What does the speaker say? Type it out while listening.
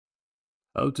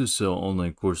How to sell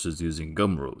online courses using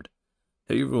Gumroad.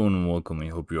 Hey everyone and welcome, I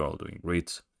hope you're all doing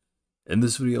great. In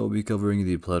this video I'll be covering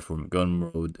the platform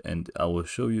Gumroad and I will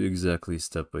show you exactly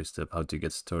step by step how to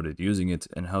get started using it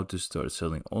and how to start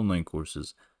selling online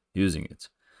courses using it.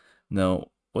 Now,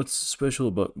 what's special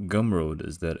about Gumroad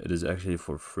is that it is actually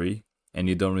for free and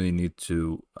you don't really need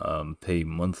to pay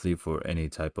monthly for any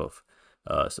type of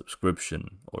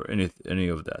subscription or any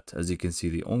of that. As you can see,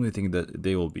 the only thing that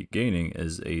they will be gaining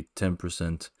is a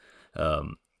 10%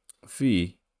 um,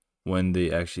 fee when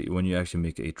you actually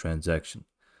make a transaction.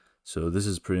 So this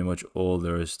is pretty much all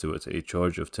there is to it. A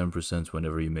charge of 10%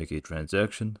 whenever you make a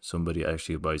transaction. Somebody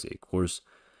actually buys a course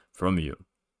from you.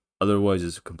 Otherwise,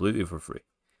 it's completely for free.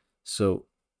 So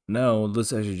now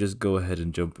let's actually just go ahead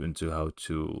and jump into how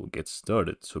to get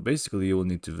started. So basically you will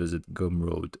need to visit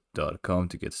gumroad.com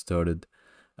to get started.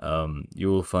 You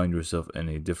will find yourself in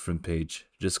a different page.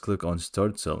 Just click on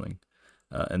start selling.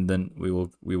 And then we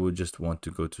will just want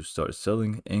to go to start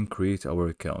selling and create our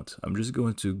account. I'm just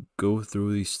going to go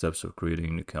through these steps of creating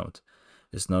an account.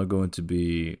 It's not going to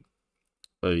be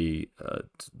a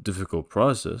difficult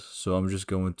process, so I'm just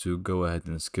going to go ahead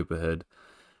and skip ahead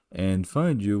and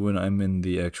find you when I'm in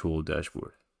the actual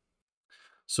dashboard.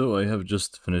 So I have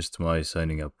just finished my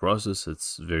signing up process.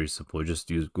 It's very simple. Just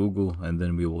use Google and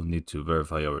then we will need to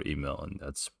verify our email, and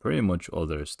that's pretty much all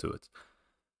there is to it.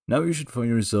 Now you should find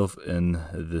yourself in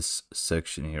this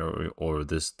section here or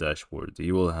this dashboard.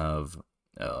 You will have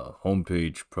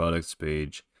homepage, products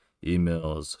page,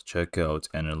 emails, checkout,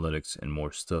 analytics, and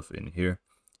more stuff in here.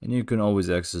 And you can always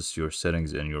access your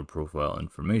settings and your profile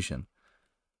information.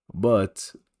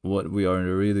 But what we are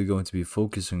really going to be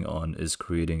focusing on is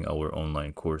creating our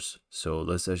online course. So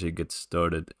let's actually get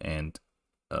started and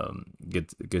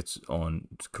get on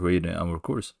creating our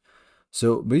course.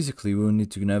 So basically we will need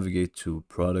to navigate to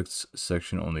products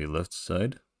section on the left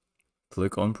side,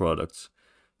 click on products,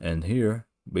 and here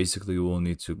basically we'll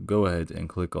need to go ahead and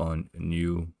click on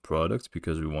new product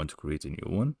because we want to create a new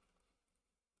one.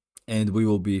 And we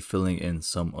will be filling in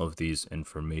some of these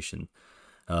information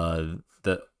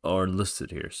that are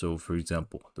listed here. So for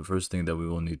example, the first thing that we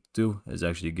will need to do is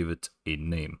actually give it a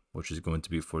name, which is going to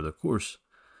be for the course.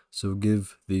 So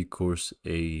give the course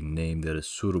a name that is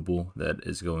suitable, that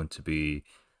is going to be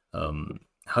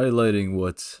highlighting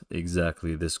what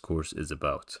exactly this course is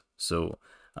about. So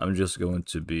I'm just going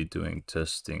to be doing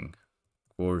testing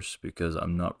course because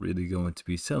I'm not really going to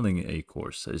be selling a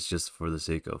course. It's just for the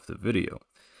sake of the video.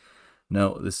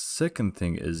 Now, the second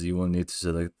thing is you will need to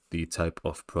select the type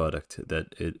of product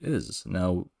that it is.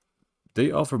 Now,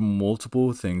 they offer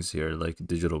multiple things here, like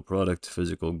digital product,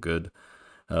 physical good,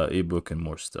 ebook, and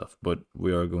more stuff. But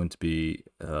we are going to be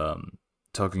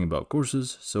talking about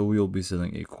courses, so we will be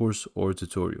selling a course or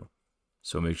tutorial.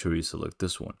 So make sure you select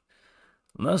this one.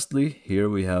 Lastly, here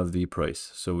we have the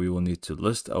price. So we will need to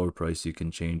list our price. You can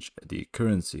change the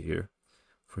currency here.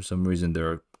 For some reason,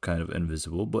 they're kind of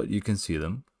invisible, but you can see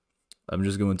them. I'm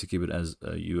just going to keep it as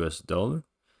a US dollar.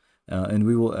 And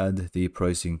we will add the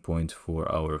pricing point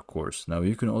for our course. Now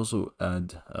you can also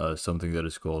add something that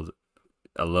is called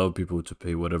allow people to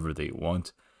pay whatever they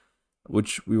want,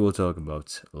 which we will talk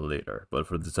about later. But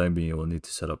for the time being, you will need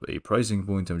to set up a pricing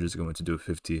point. I'm just going to do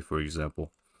 50, for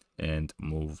example, and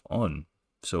move on.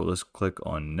 So let's click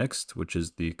on next, which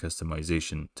is the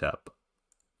customization tab.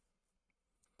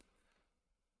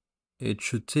 It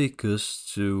should take us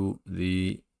to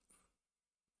the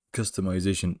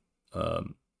customization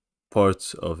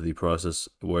parts of the process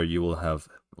where you will have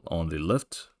on the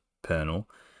left panel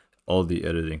all the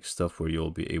editing stuff where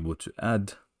you'll be able to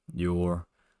add your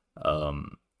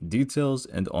details,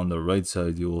 and on the right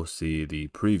side you will see the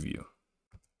preview.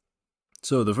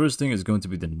 So the first thing is going to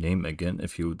be the name. Again,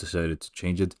 if you decided to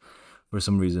change it for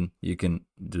some reason, you can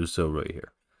do so right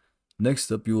here.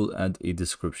 Next up, you will add a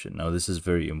description. Now this is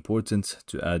very important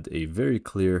to add a very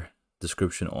clear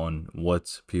description on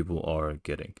what people are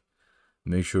getting.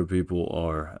 Make sure people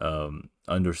are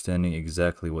understanding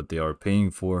exactly what they are paying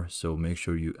for. So make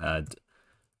sure you add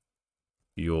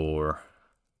your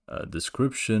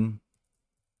description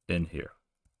in here.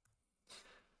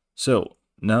 So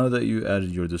now that you added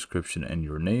your description and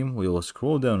your name, we will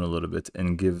scroll down a little bit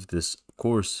and give this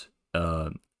course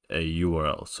a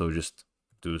URL. So just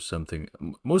do something.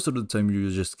 Most of the time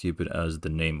you just keep it as the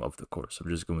name of the course. I'm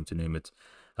just going to name it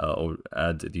or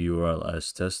add the URL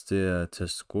as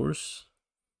test course.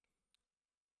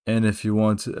 And if you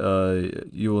want,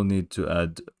 you will need to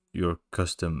add your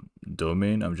custom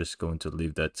domain. I'm just going to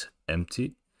leave that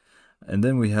empty. And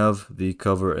then we have the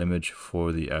cover image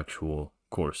for the actual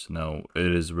course. Now,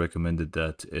 it is recommended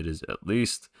that it is at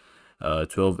least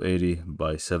 1280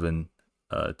 by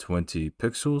 20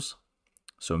 pixels.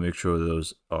 So make sure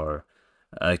those are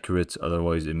accurate,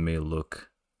 otherwise it may look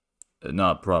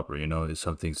not proper, you know,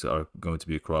 some things are going to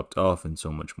be cropped off and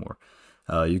so much more.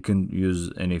 You can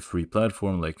use any free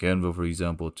platform like Canva, for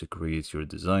example, to create your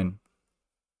design,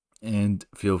 and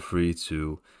feel free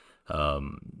to,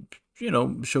 um,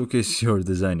 showcase your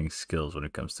designing skills when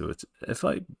it comes to it. If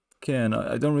I can,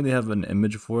 I don't really have an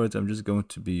image for it. I'm just going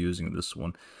to be using this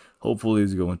one. Hopefully,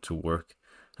 it's going to work.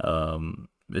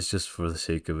 It's just for the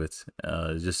sake of it,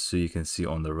 just so you can see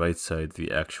on the right side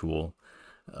the actual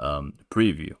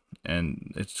preview,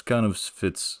 and it kind of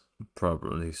fits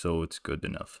properly, so it's good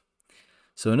enough.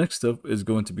 So next up is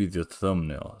going to be the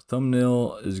thumbnail.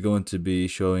 Thumbnail is going to be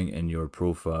showing in your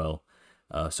profile.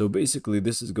 So basically,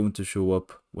 this is going to show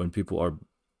up when people are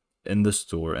in the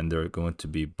store and they're going to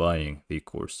be buying the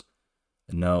course.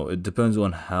 Now, it depends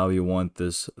on how you want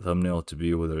this thumbnail to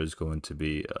be, whether it's going to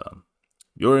be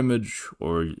your image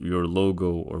or your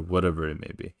logo or whatever it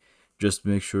may be. Just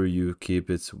make sure you keep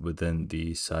it within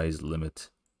the size limit,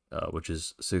 which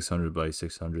is 600 by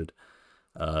 600.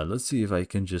 Let's see if I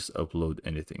can just upload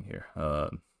anything here.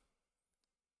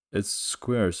 It's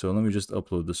square, so let me just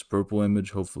upload this purple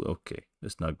image. Hopefully, okay,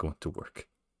 it's not going to work.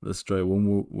 Let's try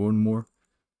one more.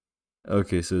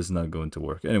 Okay, so it's not going to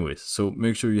work. Anyways, so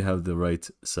make sure you have the right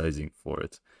sizing for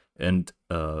it, and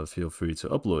feel free to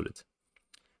upload it.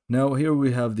 Now here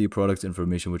we have the product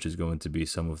information, which is going to be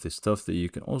some of the stuff that you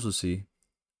can also see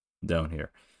down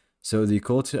here. So the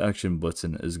call to action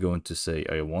button is going to say,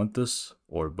 I want this,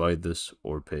 or buy this,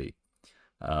 or pay.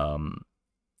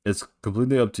 It's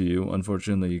completely up to you.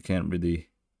 Unfortunately, you can't really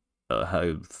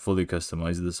fully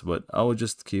customize this, but I will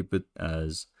just keep it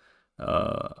as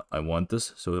I want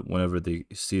this. So whenever they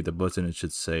see the button, it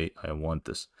should say, I want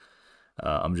this.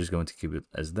 I'm just going to keep it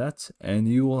as that, and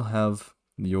you will have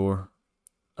your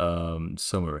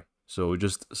summary. So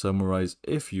just summarize,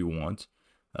 if you want,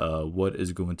 what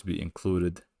is going to be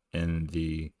included in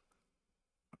the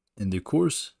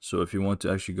course. So if you want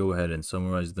to actually go ahead and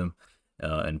summarize them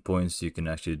in points, you can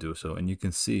actually do so, and you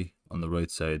can see on the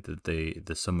right side that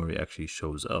the summary actually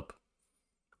shows up.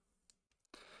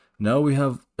 Now we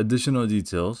have additional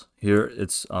details. Here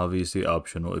it's obviously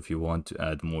optional if you want to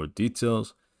add more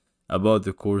details about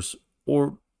the course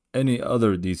or any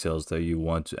other details that you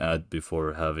want to add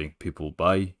before having people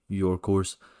buy your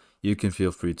course. You can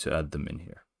feel free to add them in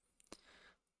here.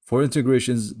 For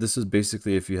integrations, this is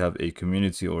basically if you have a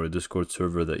community or a Discord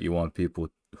server that you want people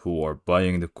who are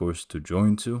buying the course to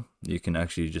join to, you can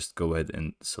actually just go ahead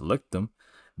and select them.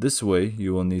 This way,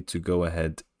 you will need to go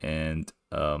ahead and,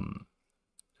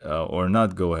 or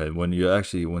not go ahead,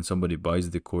 when somebody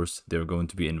buys the course, they're going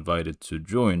to be invited to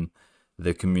join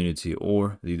the community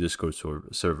or the Discord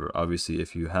server. Obviously,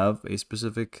 if you have a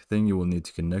specific thing, you will need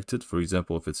to connect it. For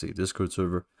example, if it's a Discord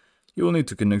server, you will need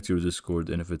to connect your Discord,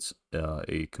 and if it's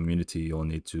a community, you'll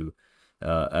need to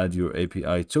add your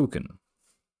API token.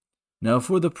 Now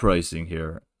for the pricing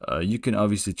here, you can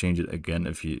obviously change it again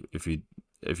if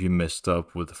you messed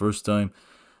up with the first time,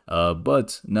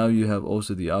 but now you have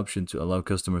also the option to allow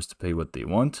customers to pay what they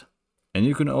want, and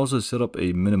you can also set up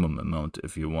a minimum amount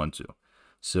if you want to.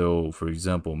 So for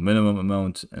example, minimum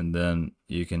amount, and then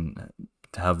you can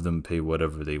have them pay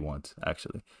whatever they want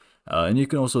actually. And you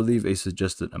can also leave a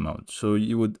suggested amount. So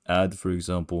you would add, for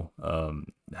example,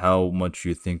 how much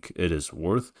you think it is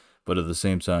worth, but at the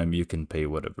same time, you can pay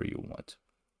whatever you want.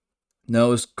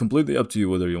 Now, it's completely up to you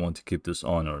whether you want to keep this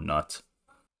on or not.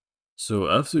 So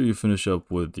after you finish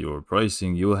up with your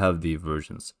pricing, you'll have the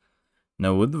versions.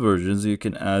 Now with the versions, you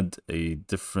can add a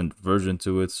different version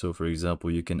to it. So for example,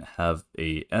 you can have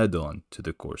a add-on to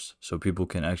the course. So people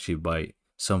can actually buy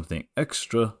something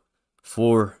extra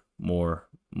for more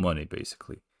money,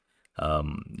 basically.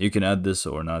 You can add this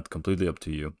or not, completely up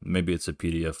to you. Maybe it's a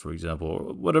PDF, for example,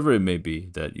 or whatever it may be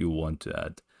that you want to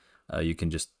add. You can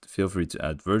just feel free to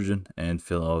add version and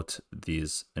fill out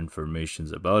these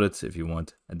informations about it if you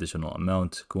want additional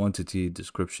amount, quantity,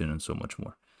 description, and so much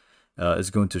more. It's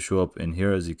going to show up in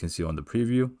here, as you can see on the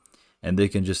preview, and they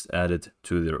can just add it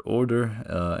to their order,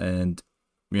 and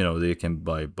they can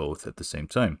buy both at the same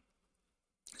time.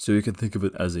 So you can think of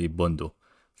it as a bundle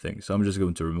thing. So I'm just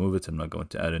going to remove it. I'm not going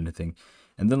to add anything.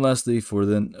 And then lastly, for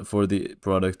the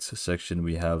product section,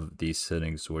 we have these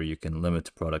settings where you can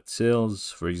limit product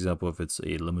sales. For example, if it's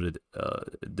a limited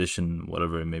edition,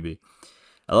 whatever it may be,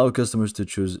 allow customers to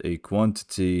choose a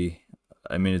quantity.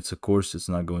 I mean, it's a course, it's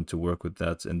not going to work with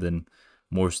that. And then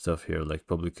more stuff here, like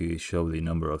publicly show the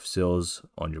number of sales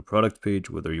on your product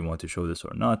page, whether you want to show this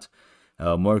or not.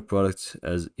 Mark products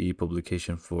as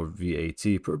e-publication for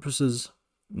VAT purposes.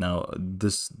 Now,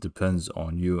 this depends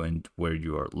on you and where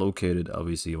you are located.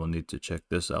 Obviously, you will need to check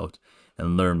this out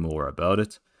and learn more about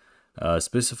it.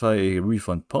 Specify a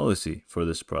refund policy for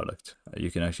this product.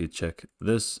 You can actually check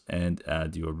this and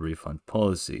add your refund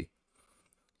policy.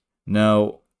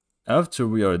 Now, after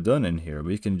we are done in here,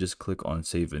 we can just click on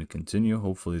save and continue.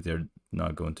 Hopefully they're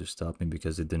not going to stop me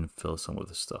because it didn't fill some of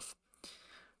the stuff.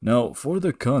 Now, for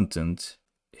the content,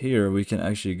 here we can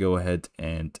actually go ahead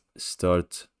and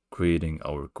start creating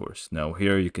our course. Now,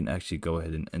 here you can actually go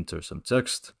ahead and enter some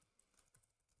text.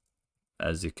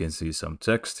 As you can see, some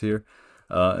text here.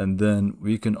 And then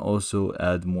we can also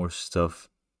add more stuff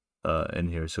in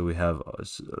here. So we have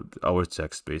our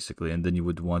text basically, and then you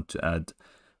would want to add,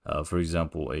 for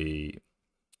example, a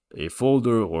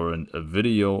folder or a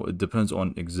video. It depends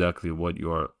on exactly what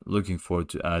you are looking for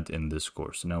to add in this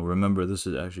course. Now remember, this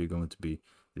is actually going to be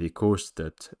the course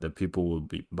that people will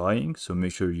be buying, so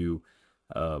make sure you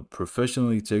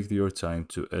professionally take your time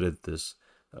to edit this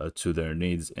to their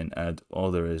needs and add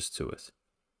all there is to it.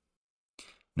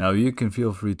 Now you can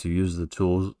feel free to use the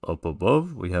tools up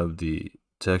above. We have the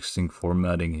texting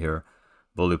formatting here,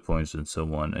 bullet points and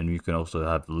so on, and you can also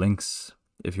have links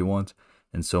if you want,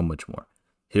 and so much more.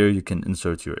 Here you can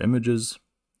insert your images,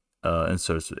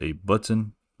 insert a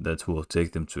button that will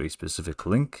take them to a specific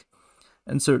link,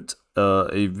 insert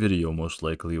a video most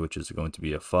likely, which is going to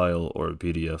be a file or a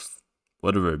PDF,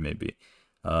 whatever it may be.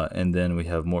 And then we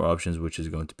have more options, which is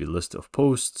going to be list of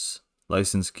posts,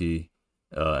 license key,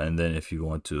 and then if you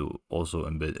want to also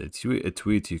embed a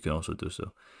tweet, you can also do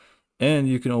so. And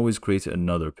you can always create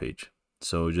another page.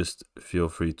 So just feel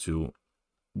free to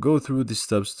go through the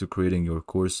steps to creating your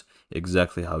course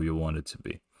exactly how you want it to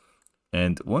be.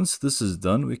 And once this is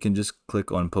done, we can just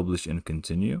click on publish and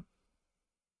continue.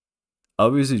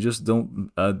 Obviously, just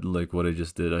don't add like what I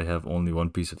just did. I have only one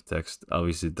piece of text.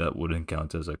 Obviously, that wouldn't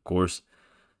count as a course.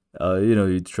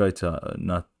 You try to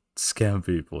not scam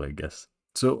people, I guess.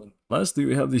 So lastly,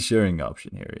 we have the sharing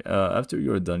option here. After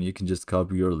you're done, you can just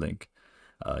copy your link.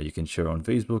 You can share on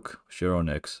Facebook, share on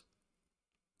X.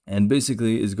 And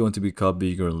basically, it's going to be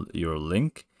copying your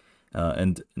link.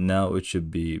 And now it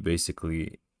should be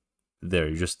basically there.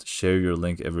 You just share your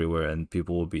link everywhere and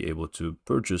people will be able to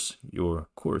purchase your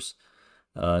course.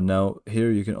 Now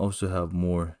here you can also have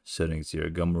more settings here.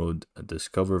 Gumroad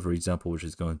Discover, for example, which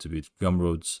is going to be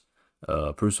Gumroad's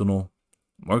personal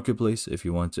marketplace if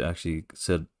you want to actually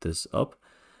set this up.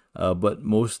 But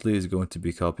mostly is going to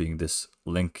be copying this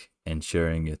link and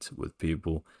sharing it with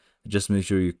people. Just make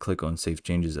sure you click on save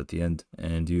changes at the end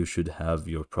and you should have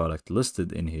your product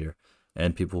listed in here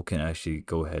and people can actually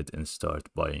go ahead and start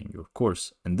buying your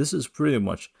course. And this is pretty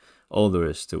much all there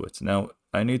is to it. Now,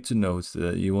 I need to note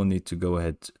that you will need to go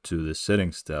ahead to the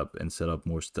settings tab and set up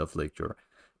more stuff like your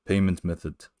payment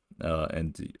method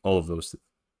and all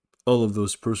of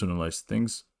those personalized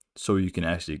things so you can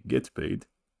actually get paid.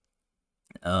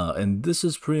 And this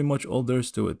is pretty much all there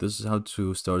is to it. This is how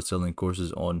to start selling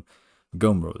courses on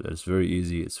Gumroad. It's very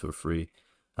easy, it's for free,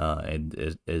 and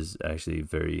it is actually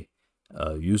very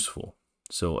useful.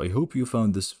 So I hope you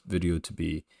found this video to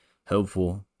be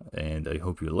helpful, and I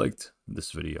hope you liked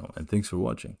this video, and thanks for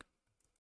watching.